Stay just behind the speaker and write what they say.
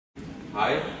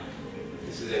Hi,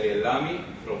 this is Ali Alami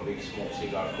from Big Smoke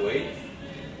Cigar Kuwait.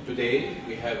 Today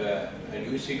we have a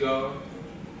new cigar,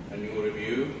 a new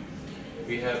review.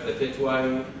 We have the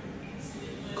Tatuaje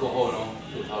Cojonu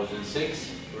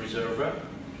 2006 Reserva.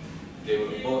 They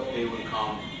will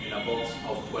come in a box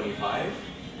of 25.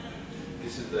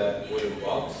 This is the wooden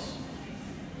box,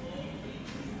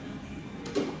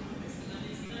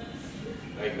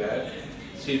 like that.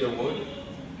 Cedar wood,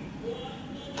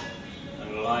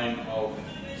 and a line of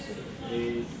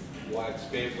wax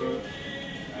paper,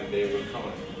 and they will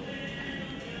come.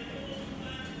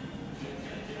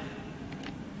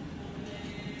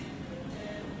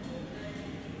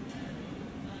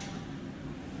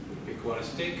 Pick one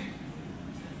stick.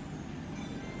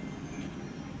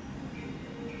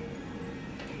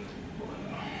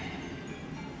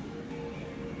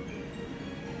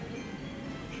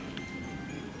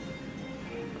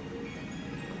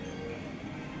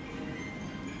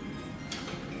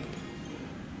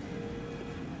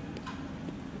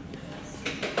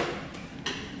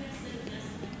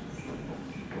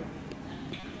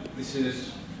 This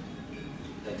is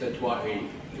the Tatuaje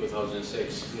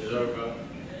 2006 Reserva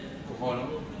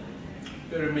Cojonu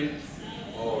pyramid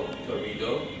or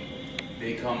torpedo.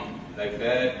 They come like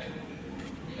that.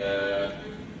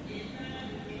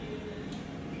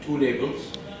 Two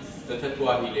labels: the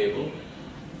Tatuaje label,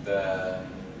 the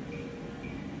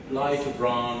light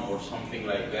brown or something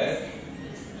like that,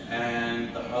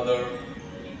 and the other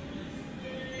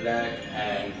black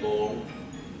and gold.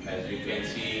 As you can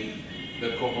see, the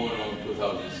Cojonu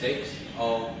 2006,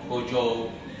 or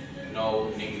Cojonu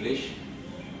in English.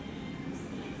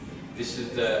 This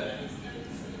is the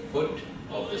foot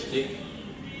of the stick.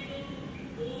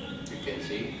 You can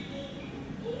see.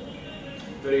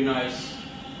 Very nice,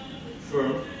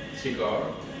 firm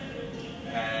cigar.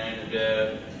 And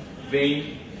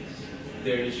vein,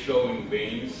 there is showing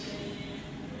veins.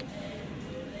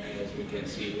 And as we can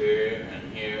see here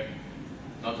and here,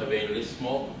 not a veinless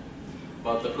smoke.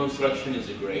 But the construction is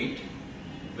great,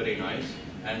 very nice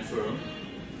and firm.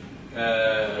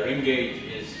 Ring gauge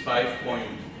is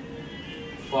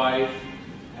 5.5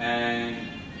 and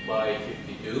by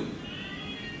 52.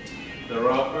 The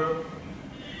wrapper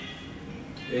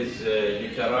is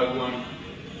Nicaraguan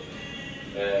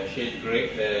shade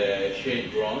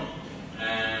grown,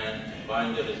 and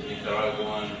binder is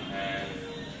Nicaraguan, and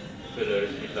filler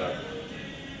is Nicaraguan.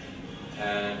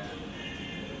 And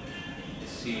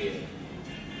see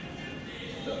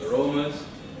the aromas.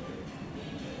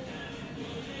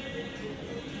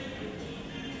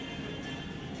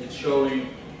 It's showing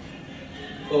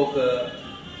coca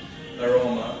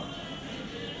aroma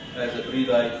as a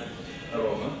breathe-like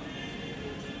aroma.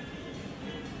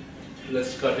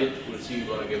 Let's cut it, we'll see what it's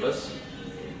going to give us.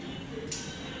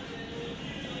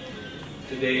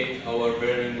 Today our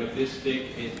bearing with this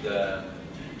stick is the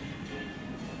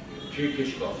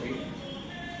Turkish coffee.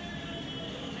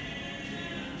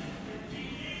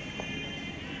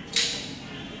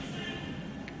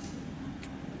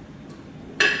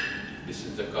 This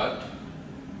is the cut,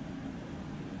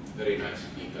 very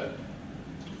nicely cut.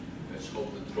 Let's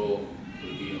hope the throw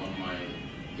will be on my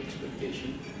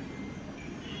expectation.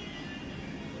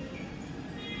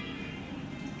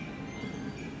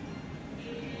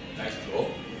 Nice throw.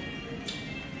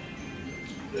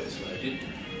 Let's slide it.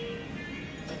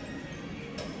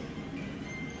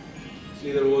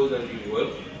 See the rolls as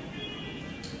usual.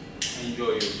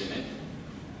 Enjoy using it.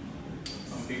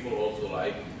 Some people also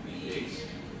like these days.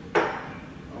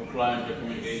 Client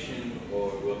recommendation, or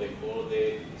what they call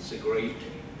it, it's a great.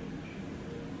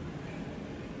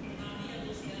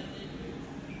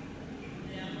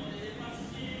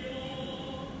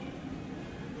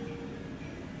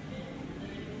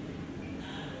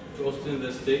 Toasting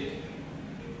the stick.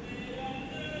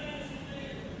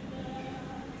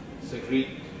 It's a great,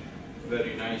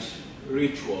 very nice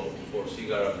ritual for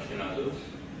cigar aficionados.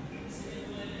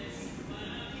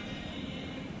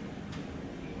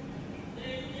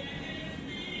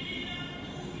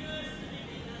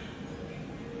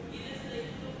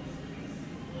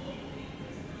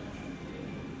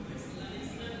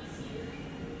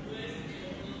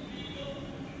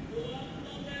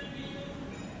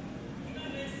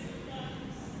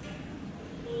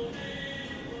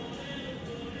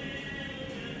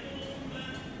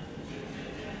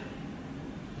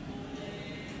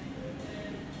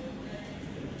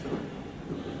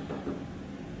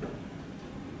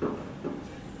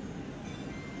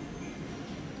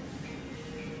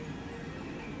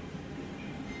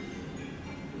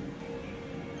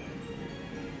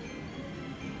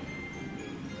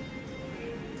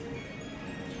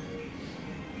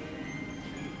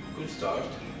 Good start.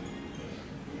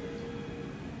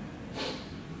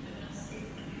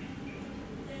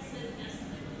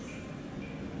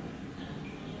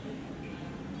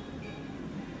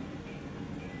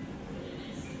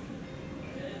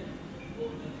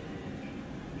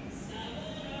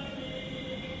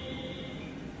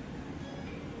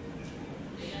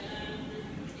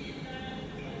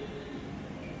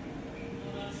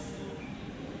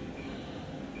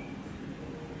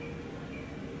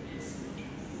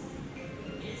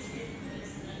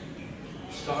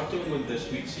 Starting with the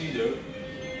sweet cedar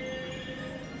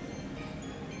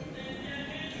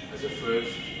as a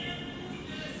first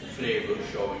flavor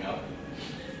showing up.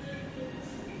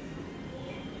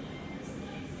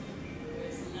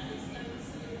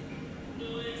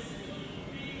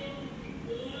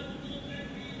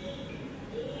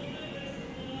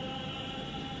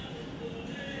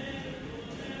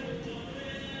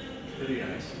 Very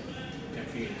nice. You can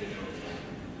feel it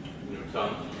in your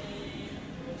tongue.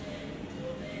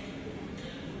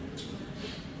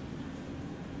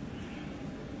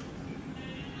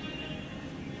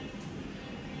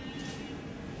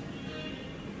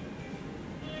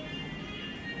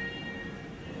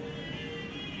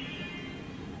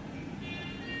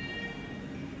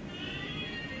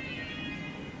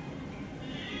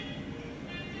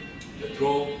 The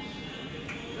draw,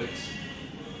 it's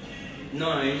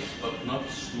nice but not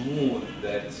smooth,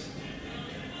 that's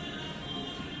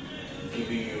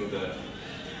giving you the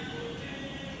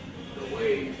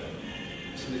wave.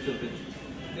 It's a little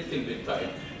bit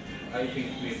tight. I think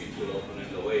maybe it will open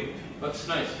in the wave, but it's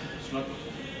nice. It's not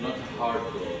hard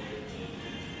draw.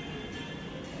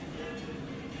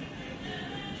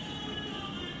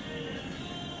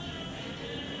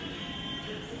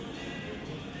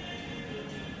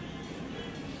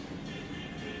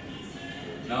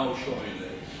 Now showing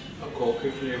a coffee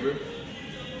flavor.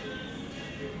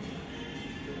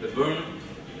 The burn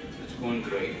is going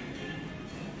great.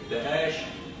 The ash,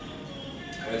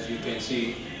 as you can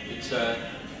see, it's a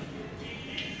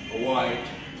white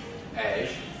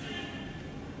ash.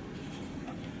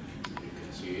 You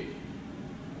can see it.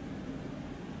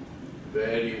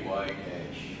 Very white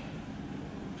ash.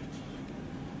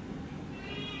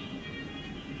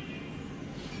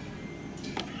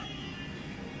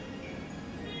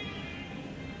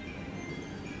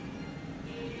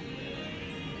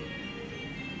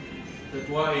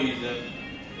 Tatuaje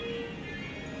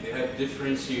they have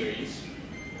different series,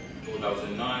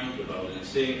 2009,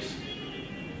 2006,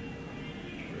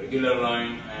 regular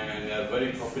line, and they are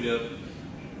very popular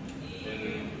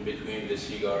in between the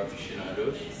cigar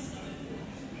aficionados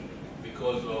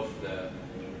because of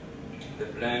the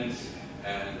blends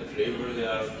and the flavor they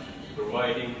are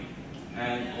providing,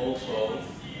 and also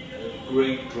a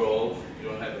great draw. You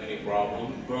don't have any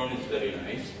problem. Burn is very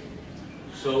nice.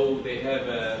 So they have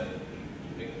a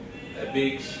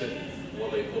big,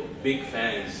 what they call big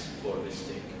fans for this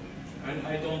stick, and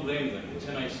I don't blame them. It's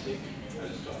a nice stick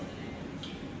as a start.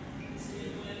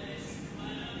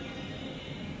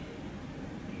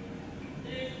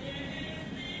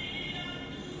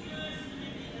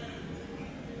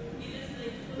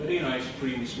 Very nice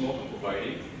creamy smoke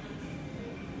provided.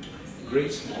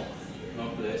 Great smoke,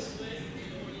 not less,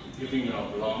 giving you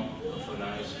a lump of a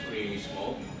nice creamy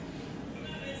smoke.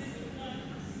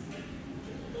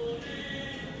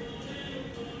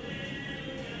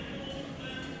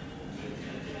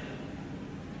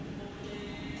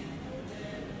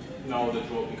 Now the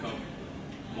draw becomes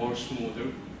more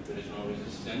smoother, there is no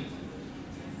resistance.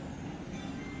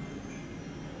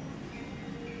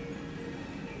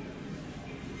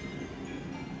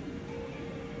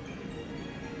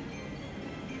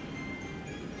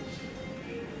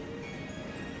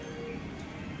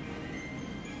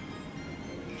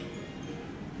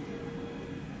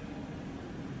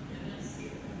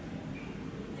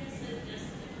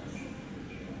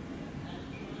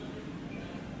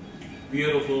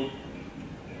 Beautiful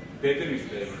peppery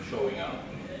flavor showing up.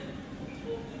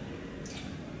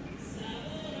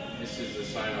 This is the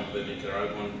sign of the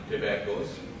Nicaraguan tobaccos.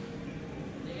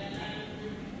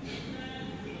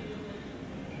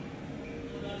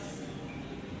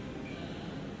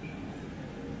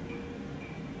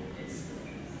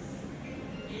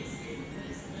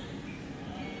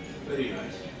 Very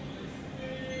nice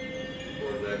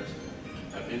for that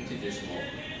a vintage smoke.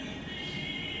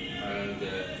 And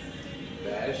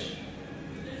the ash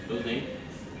building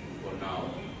for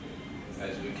now,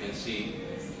 as we can see,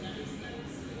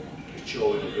 it's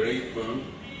showing a great burn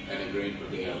and a great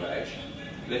building of ash.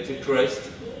 Let it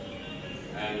rest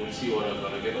and we'll see what I'm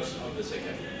going to give us on the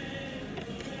second.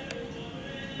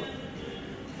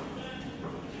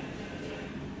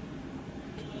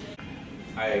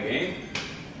 Hi again,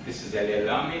 this is Ali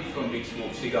Alami from Big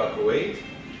Smoke Cigar Kuwait.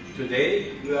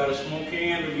 Today we are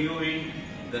smoking and reviewing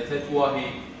the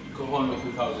Tatuaje Cojonu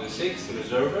 2006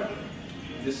 Reserva.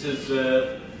 This is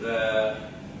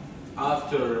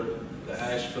after the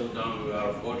ash fell down, we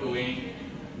are photoing.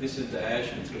 This is the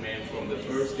ash which remained from the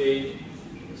first stage.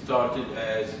 Started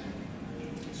as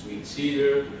sweet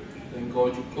cedar, then go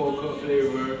to cocoa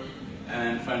flavor,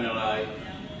 and finalize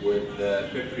with the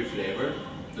peppery flavor.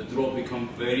 The draw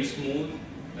becomes very smooth,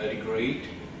 very great.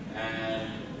 and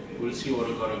we'll see what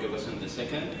it's going to give us in the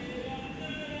second.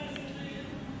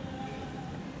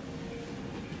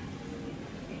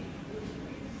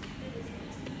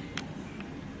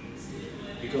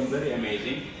 Become very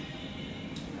amazing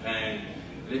and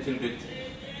a little bit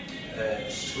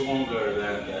stronger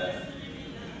than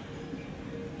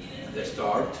the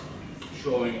start,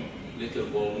 showing little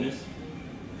boldness.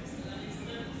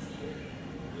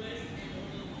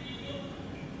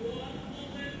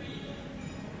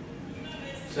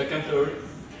 Second third,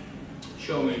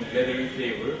 showing leathery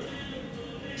flavor.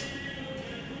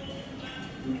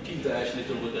 We'll keep the ash a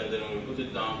little bit and then we'll put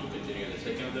it down to continue the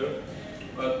second third,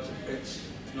 but it's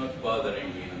not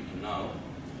bothering me until now.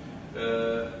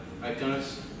 I cannot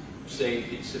say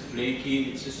it's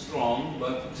flaky, it's strong,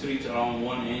 but it's reached around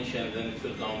 1 inch and then it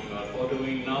will down when we are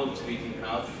photoing. Now it's reaching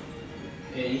 ½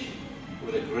 inch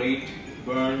with a great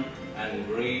burn and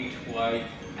great white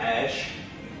ash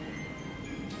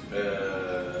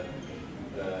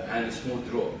and a smooth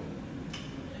draw.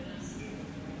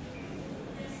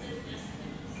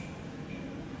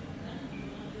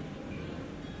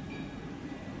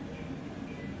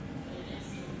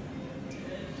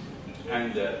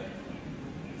 And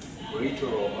great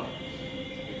aroma.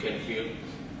 You can feel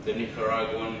the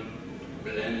Nicaraguan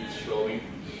blend showing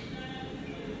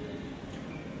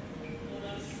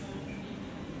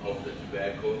of the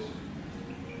tobaccos.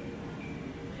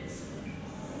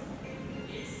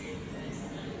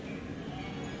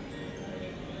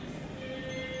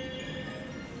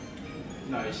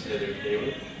 Nice leather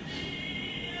flavor.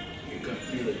 You can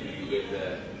feel it when you get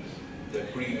the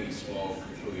creamy smoke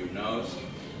through your nose.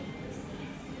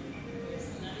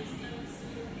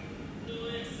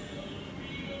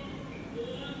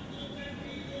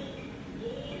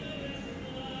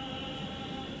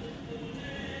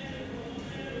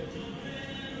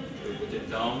 Put it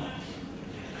down.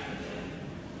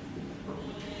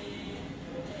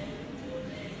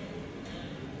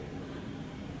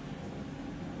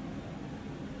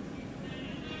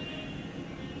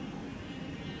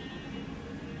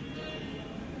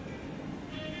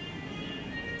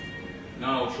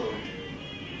 Now showing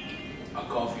a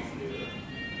coffee flavor,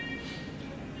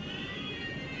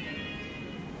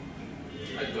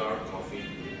 a dark coffee,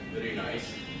 very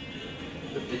nice.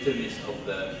 The bitterness of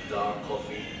the dark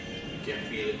coffee, you can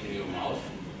feel it in your mouth.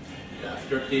 The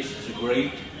aftertaste is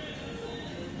great.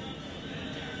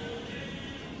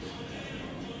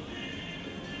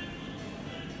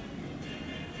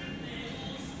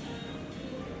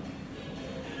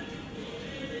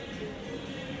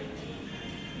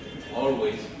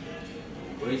 Always,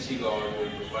 great cigar will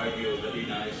provide you a very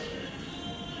nice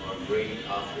or great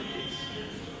aftertaste.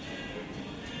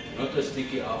 Not a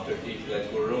sticky aftertaste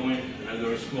that will ruin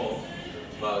another smoke,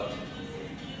 but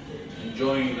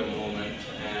enjoying the moment,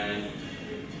 and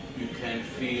you can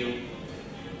feel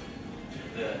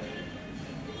the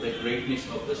greatness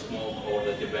of the smoke or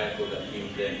the tobacco that you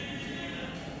blend.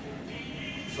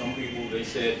 Some people, they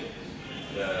said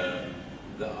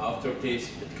the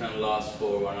aftertaste, it can last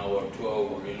for 1 hour, 2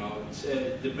 hours, you know.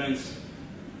 It depends.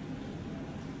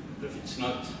 If it's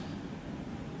not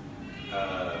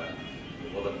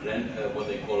what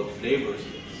they call flavor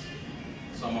sticks.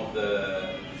 Some of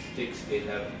the sticks, they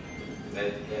have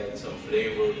add some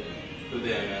flavor to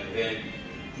them, and then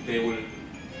they will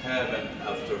have an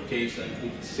aftertaste and it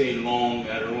will stay long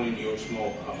and ruin your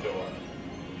smoke after a while.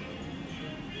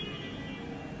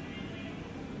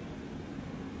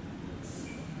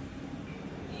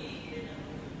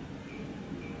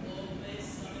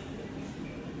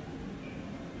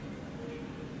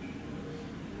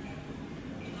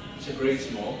 It's a great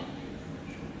smoke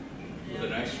with a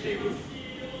nice flavor,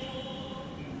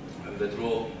 and the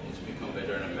draw has become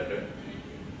better and better.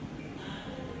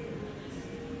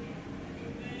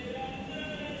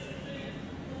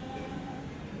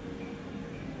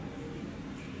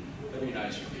 Very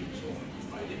nice cream smoke,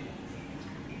 I think.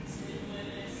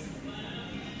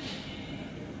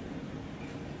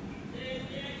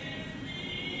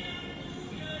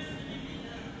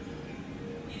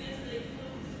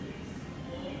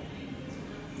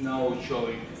 Now it's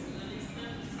showing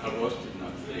a roasted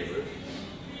nut flavor.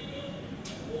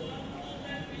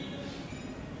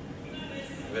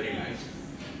 Very nice.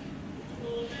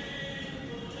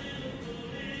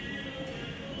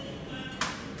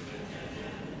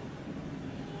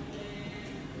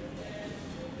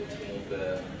 Let's move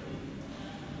the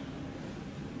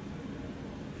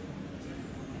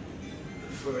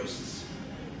first.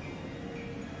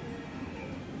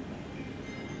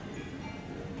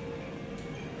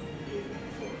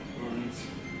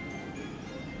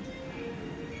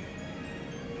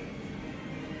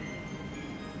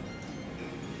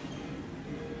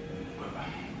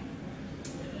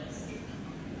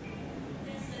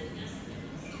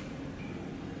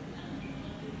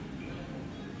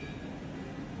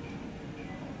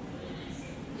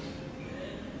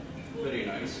 very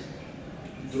nice.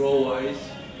 Draw-wise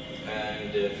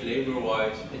and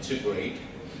flavor-wise, it's a great.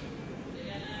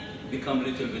 Become a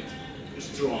little bit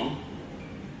strong.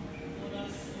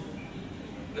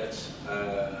 That's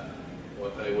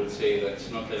what I will say.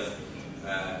 That's not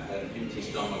an empty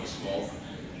stomach smoke.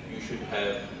 You should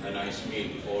have a nice meal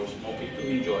before smoking to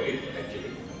enjoy it.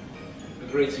 Actually,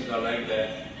 a great cigar like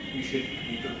that, you should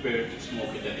be prepared to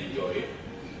smoke it and enjoy it.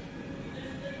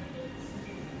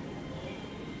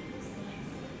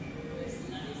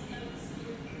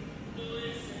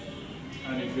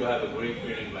 And if you have a great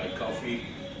feeling like coffee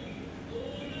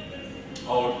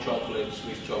or chocolate,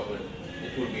 Swiss chocolate,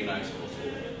 it will be nice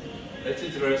also. Let's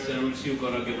eat the rest and we'll see who's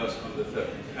gonna give us on the third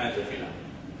and the final.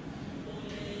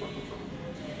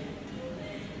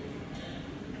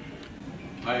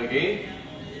 Hi again,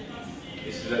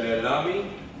 this is Ali Alami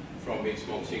from Big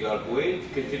Smoke Cigar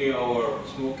Kuwait. Continue our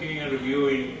smoking and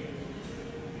reviewing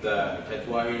the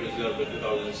Tatuaje Reserva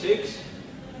 2006.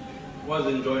 Was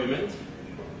enjoyment.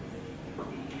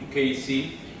 Okay, you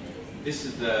see, this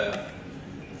is the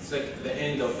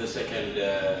end of the second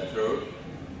third.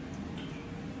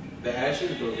 The ash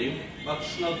is building, but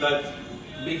it's not that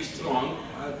big strong.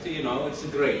 You know, it's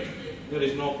great. There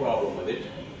is no problem with it.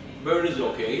 Burn is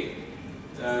okay,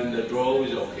 and the draw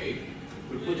is okay.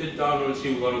 We'll put it down. We'll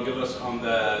see what will give us on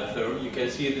the third. You can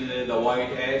see the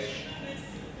white ash,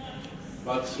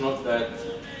 but it's not that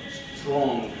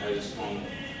strong as a strong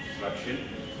construction.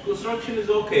 Construction is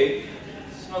okay.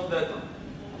 It's not that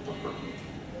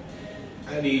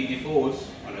any defaults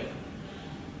on it.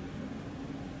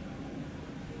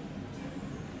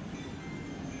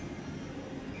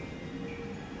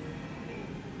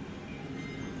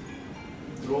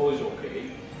 Draw is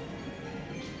okay,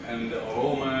 and the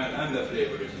aroma and the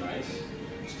flavor is nice.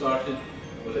 Started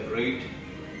with a great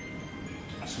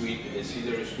sweet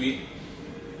cedar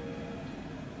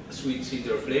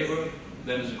flavor,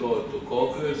 then it goes to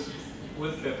caucus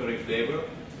with peppery flavor.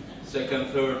 Second,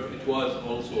 third, it was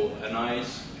also a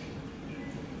nice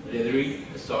leathery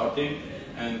starting,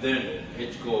 and then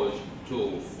it goes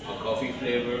to a coffee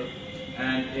flavor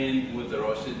and end with the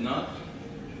roasted nut.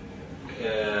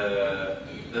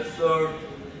 The third,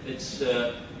 it's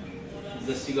the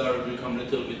cigar will become a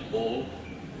little bit bold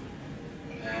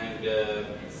and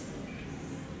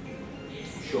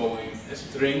showing a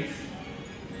strength.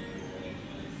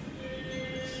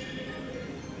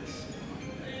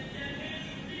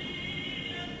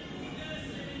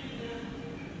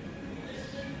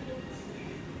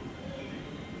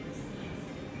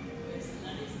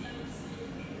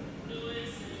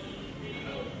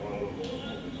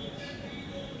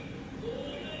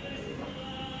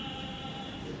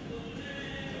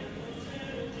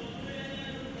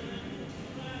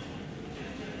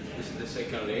 This is the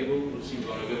second label. We'll see what's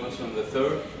going to give us on the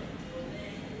third.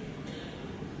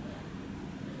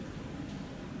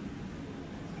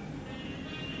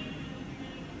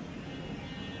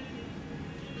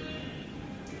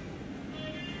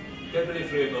 Peppery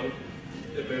flavor.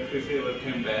 The peppery flavor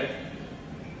came back,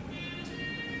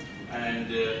 and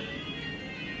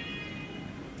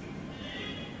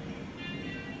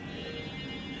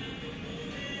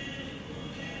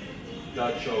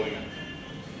that's showing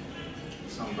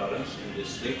some balance in this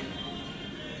stick.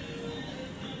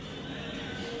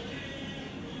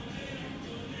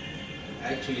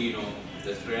 Actually, you know,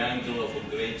 the triangle of a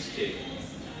great stick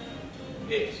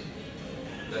is,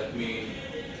 that means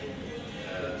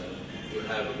you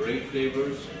have great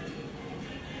flavors,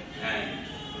 and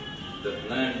the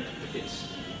blend, if it's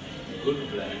a good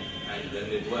blend and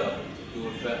blended well, you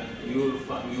will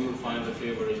find the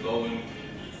flavors going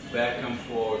back and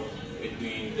forth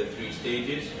between the three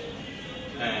stages,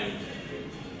 and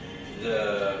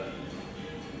the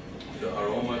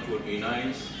aroma will be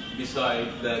nice.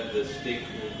 Besides that, the stick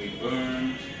will be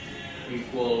burned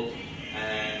equal,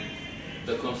 and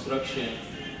the construction,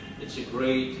 it's a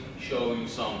great, showing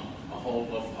a whole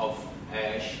of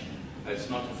ash. It's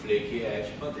not a flaky ash,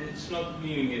 but it's not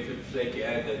meaning if it's flaky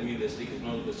ash that means the stick is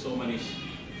not with so many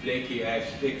flaky ash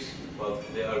sticks, but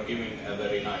they are giving a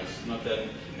very nice, not a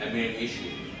main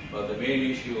issue. But the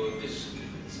main issue with this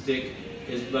stick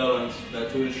is balance,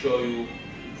 that will show you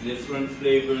different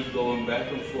flavors going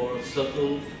back and forth,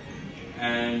 subtle,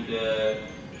 and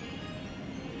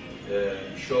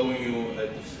showing you a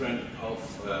different of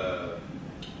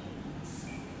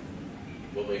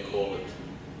what they call it,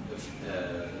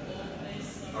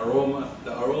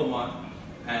 the aroma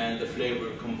and the flavor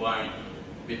combined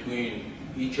between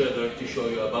each other to show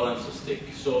you a balanced stick.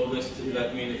 So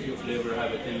that means if your flavor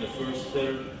have it in the first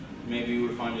third, maybe you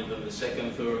will find it on the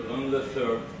second third, on the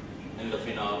third, in the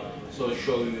finale. So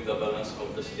show you the balance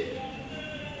of the stick.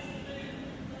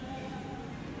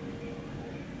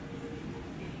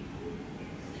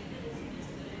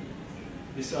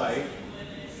 Besides,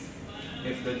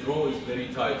 if the draw is very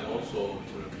tight also,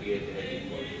 it will create a headache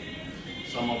for you.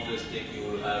 Some of the stick you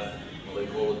will have what they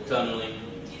call tunneling,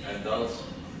 and thus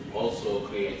also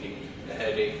creating a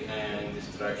headache and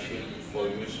distraction for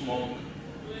your smoke.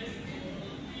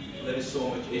 There is so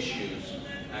much issues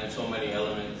and so many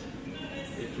elements,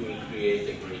 it will create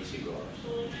a great cigar.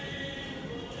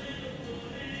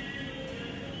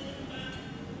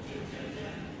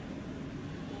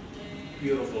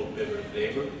 Beautiful pepper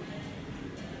flavor.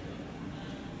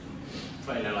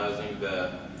 Finalizing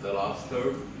the last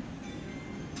third.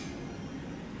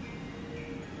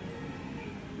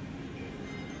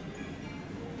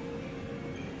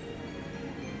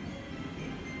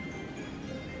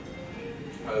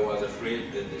 I was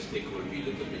afraid that the stick will be a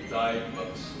little bit tight, but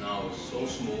now it's so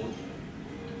smooth,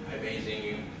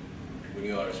 amazing when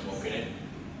you are smoking it.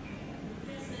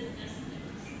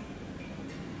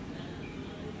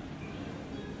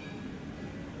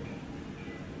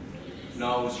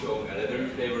 Now it's showing a leathery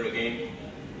flavor again,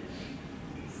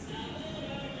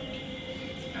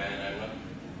 and I'm not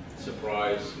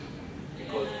surprised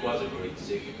because it was a great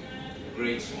stick,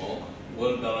 great smoke,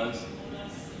 well balanced,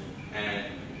 and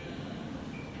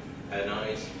a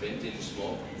nice vintage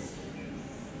smoke.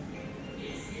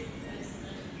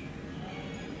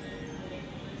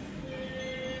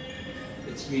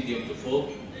 It's medium to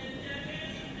full.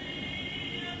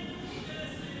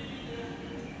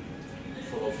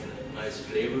 Full of nice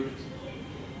flavors,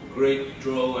 great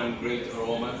draw and great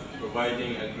aroma,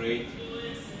 providing a great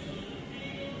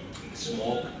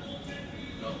smoke,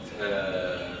 not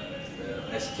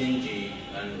stingy,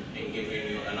 and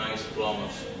giving you a nice plum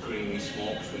of creamy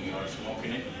smokes when you are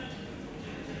smoking it.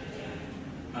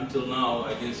 Until now,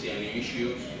 I didn't see any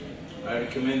issues. I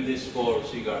recommend this for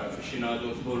cigar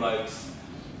aficionados who likes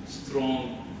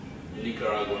strong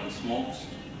Nicaraguan smokes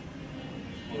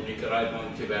or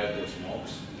Nicaraguan tobacco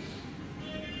smokes.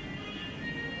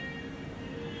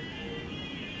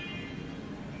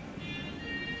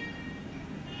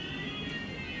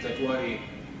 Tatuaje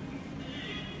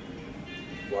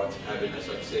was having a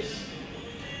success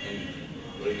in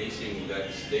releasing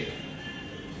that stick.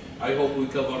 I hope we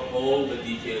cover all the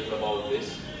details about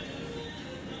this,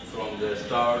 from the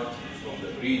start, from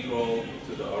the pre-draw,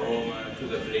 to the aroma, to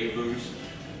the flavors,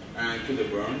 and to the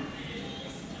burn.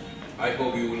 I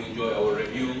hope you will enjoy our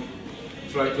review.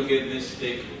 Try to get this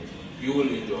stick, you will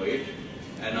enjoy it.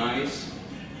 A nice,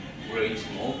 great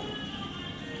smoke,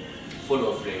 full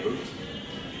of flavors.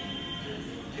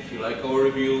 If you like our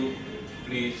review,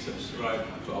 please subscribe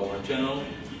to our channel.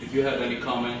 If you have any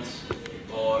comments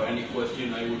or any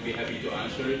question, I would be happy to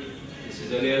answer it. This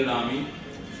is Ali Lami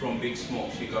from Big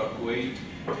Smoke Cigar Kuwait.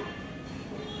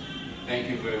 Thank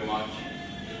you very much.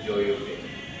 Enjoy your day.